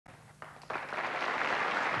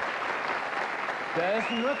Dis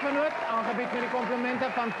Noot van Noot, aangebied met die komplimente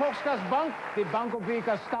van Volkskas Bank, die bank op wie jy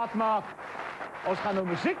kan staat maak. Ons gaan nou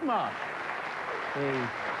muziek maak. Hey,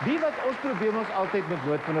 die wat ons probeer ons altyd met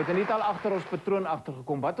Noot van Noot en niet al achter ons patroon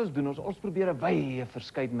achtergekom. Wat ons doen, ons probeer 'n wye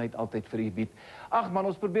verskeidenheid altyd vir u bied. Ag man,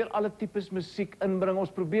 ons probeer alle tipes musiek inbring.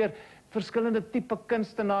 Ons probeer verskillende tipe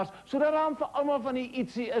kunstenaars, sodat daar vir almal van die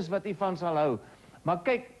ietsie is wat u van sal hou. Maar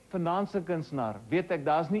kyk, vanaand se kunstenaar, weet ek,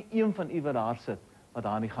 daar's nie een van u wat daar sit wat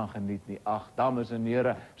daar nie gaan geniet nie. Ag, dames en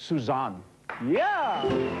here, Suzanne. Ja!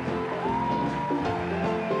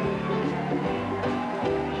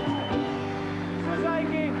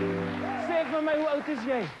 Suzanne, sê vir my, hoe oud is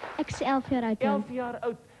jy? Ek is 11 jaar oud. 11 jaar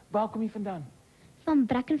oud. Waar kom jy vandaan? Van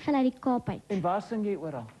Brackenfell uit die Kaap uit. En waar sing jy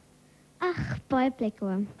oral? Ag, baie plekke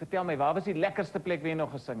oom. Vertel my, waar was die lekkerste plek waar jy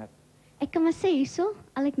nog gesing het? Ek kan maar sê hierso,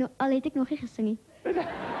 al het ek nog nie gesing nie.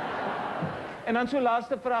 En dan so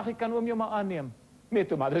laaste vraag, ek kan oom jou maar aanneem. Nee,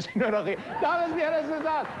 toe maar, dis nie nodig nie. Dames en here,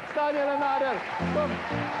 Suzanne, staan julle nader. Kom.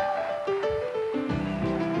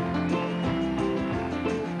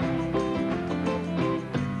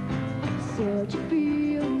 Such a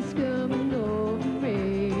feeling's coming over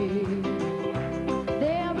me.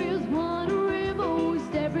 There is one who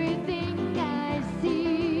most everything I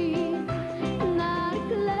see. Not a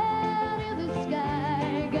cloud in the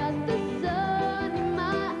sky, got the sun in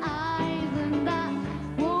my eyes, and I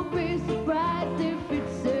won't be surprised if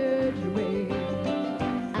it's surgery.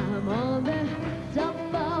 I'm on the top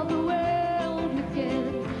of the world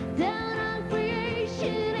looking down on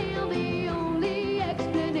creation, and the only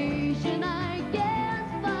explanation I can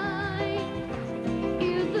find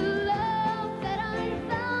is the love that I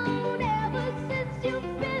found ever since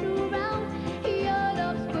you've been around. Your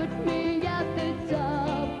love's put me at the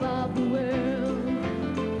top of the world.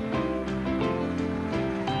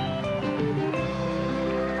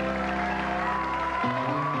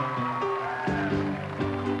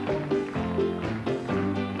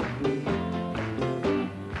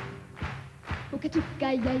 Okatuka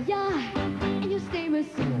ya ya, and your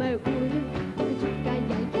stamens in my wood. Okatuka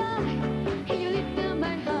ya ya, and you lift in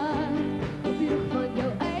my heart. Op je rug van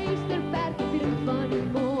jouw ijsterpaard, op je rug van die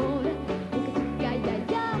molen. Okatuka ya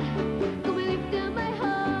ya, kom en lift in my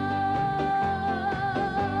heart.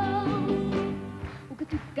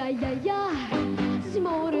 Okatuka ya ya, ze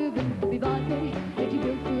morgen wind op je water, dat je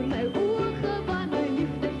wilt voor mij ogen van mijn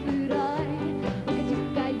liefde verraai.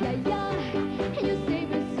 Okatuka ya ya, and your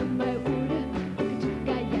stamens in my wood.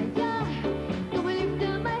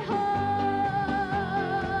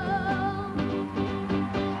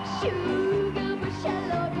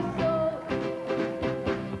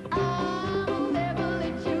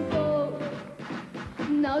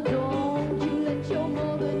 Now don't you let your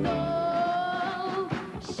mother know.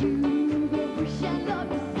 Sugar bush, I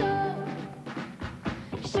love you so.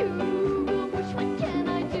 Sugar bush, what can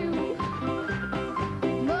I do?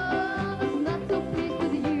 Mother's not so pleased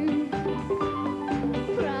with you.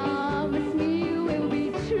 Promise me you will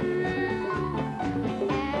be true,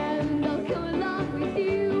 and I'll come along with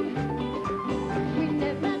you. We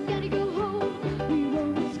never gotta go home. We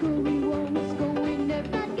won't school, we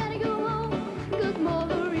never gotta go home. 'Cause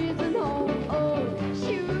mother isn't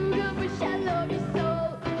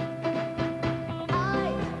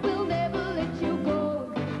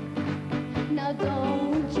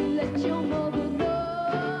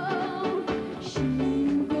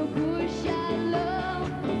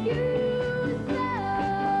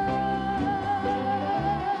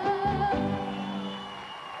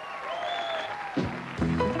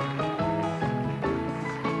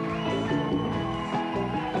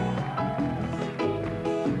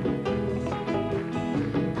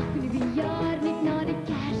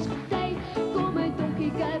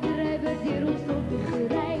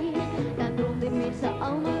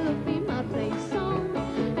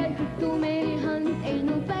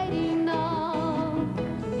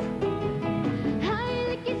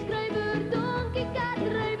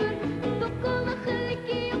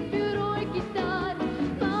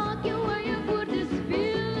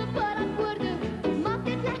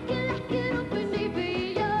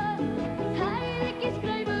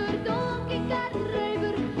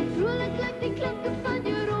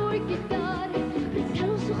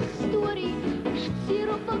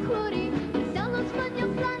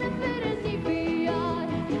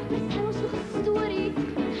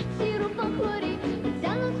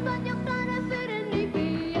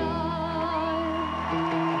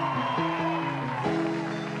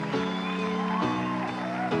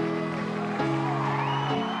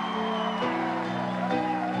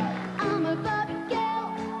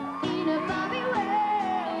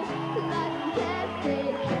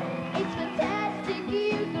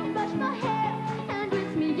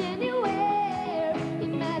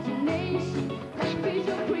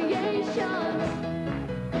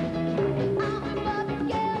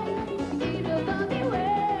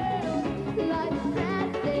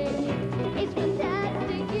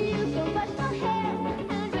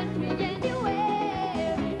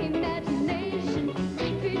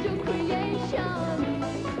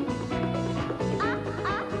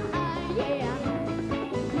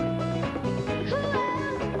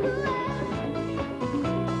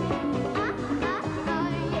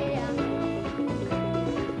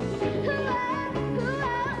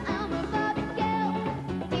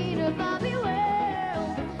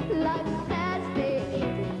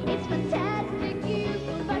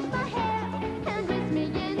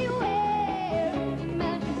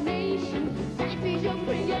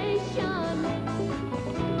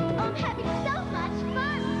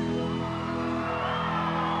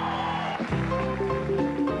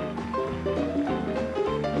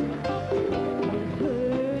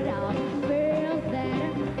Heard our affairs that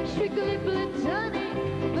are strictly platonic,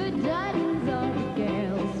 but diamonds are a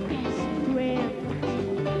girl's best friend.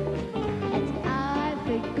 And I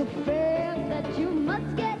think a friend that you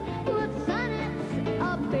must get good sonnets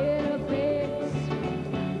are better bits.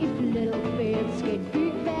 If little fish get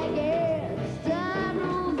big baguettes, time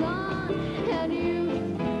rolls on and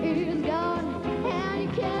youth is gone, and you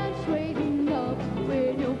can't straighten up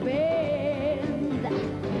when you're bent.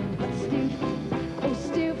 But stiff, oh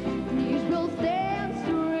stiff, knees will stand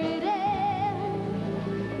straight and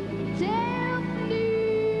Tiffany.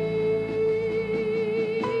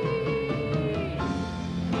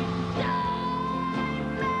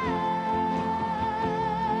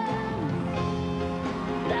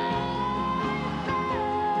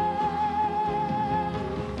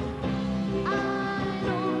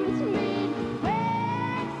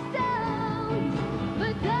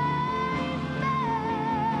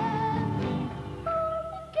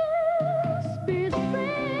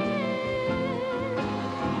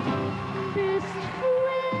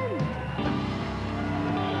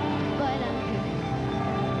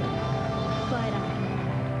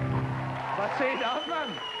 Wat zei je daarvan?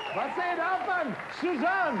 Wat zei je daarvan?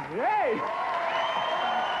 Suzanne, hey!